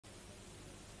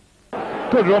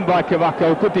Good run by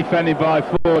Cavaco, good defending by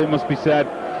Ford, it must be said.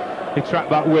 He tracked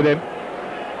back with him,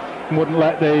 wouldn't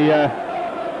let the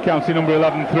county number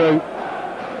 11 through.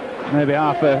 Maybe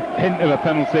half a hint of a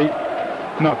penalty,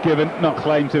 not given, not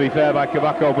claimed to be fair by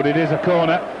Cavaco, but it is a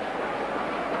corner.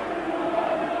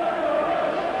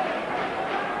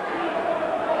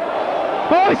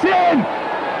 Oh, it's in!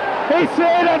 It's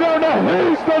in! I don't know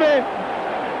who's done it!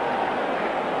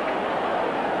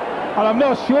 And I'm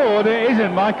not sure that it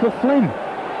isn't Michael Flynn.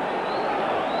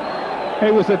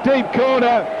 It was a deep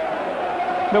corner.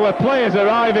 There were players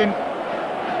arriving.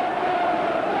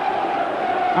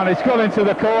 And it's gone into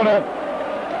the corner.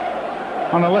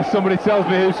 And unless somebody tells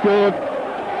me who scored,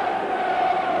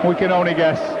 we can only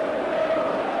guess.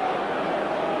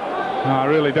 I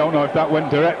really don't know if that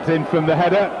went direct in from the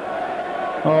header,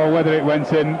 or whether it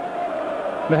went in.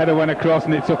 The header went across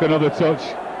and it took another touch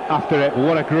after it.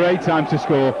 What a great time to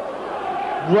score.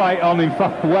 Right on, in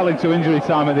fact, well into injury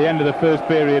time at the end of the first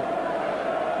period.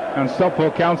 And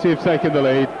Stockport County have taken the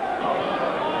lead.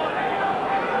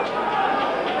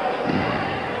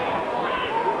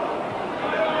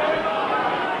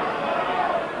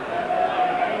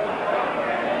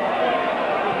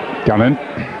 Cannon.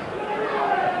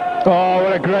 Oh,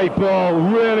 what a great ball.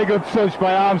 Really good touch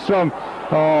by Armstrong.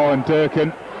 Oh, and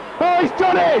Durkan. Oh, he's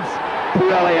done it!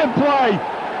 Brilliant play!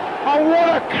 And what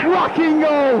a cracking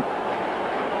goal!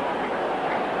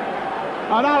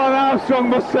 And Alan Armstrong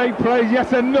must take praise.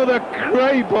 Yes, another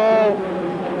great ball.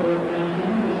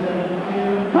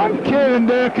 And Keiron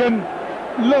Durkan,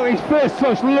 look, his first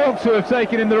touch looked to have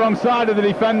taken him the wrong side of the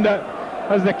defender.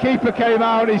 As the keeper came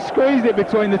out, he squeezed it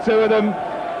between the two of them,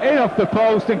 in off the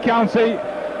post, and County,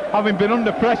 having been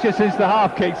under pressure since the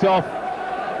half kicked off,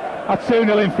 are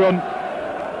 2-0 in front.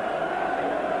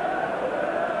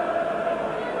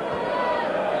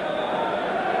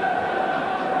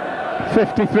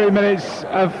 "53 minutes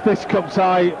of this cup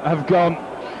tie have gone,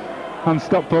 and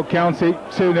Stockport County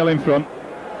 2-0 in front.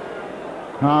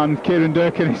 And Keiron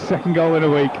Durkan, his second goal in a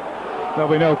week. There'll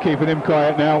be no keeping him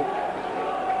quiet now.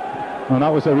 And that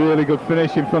was a really good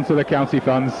finish in front of the County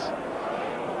fans.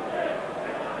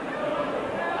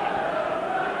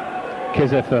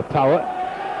 Kizza for power.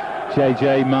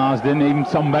 JJ Marsden, even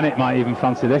Tom Bennett might even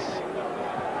fancy this.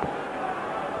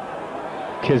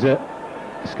 Kizza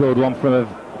scored one from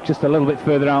just a little bit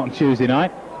further out on Tuesday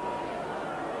night.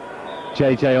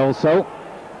 JJ also.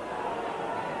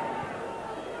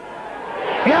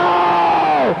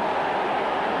 Oh!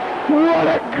 What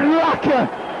a cracker!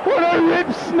 What a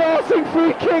rib-snorting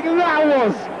free kick that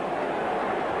was!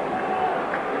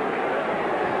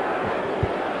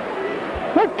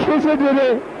 And Kizza did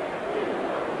it!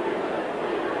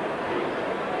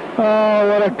 Oh,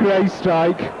 what a great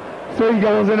strike. 3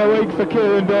 goals in a week for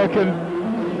Keiron Durkan.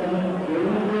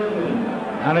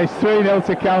 And it's 3-0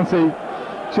 to County,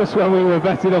 just when we were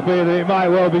betting up here that it might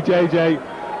well be JJ.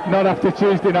 Not after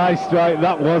Tuesday night's strike.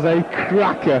 That was a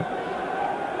cracker.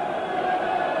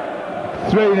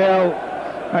 3-0,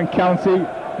 and County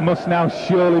must now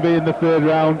surely be in the third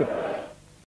round.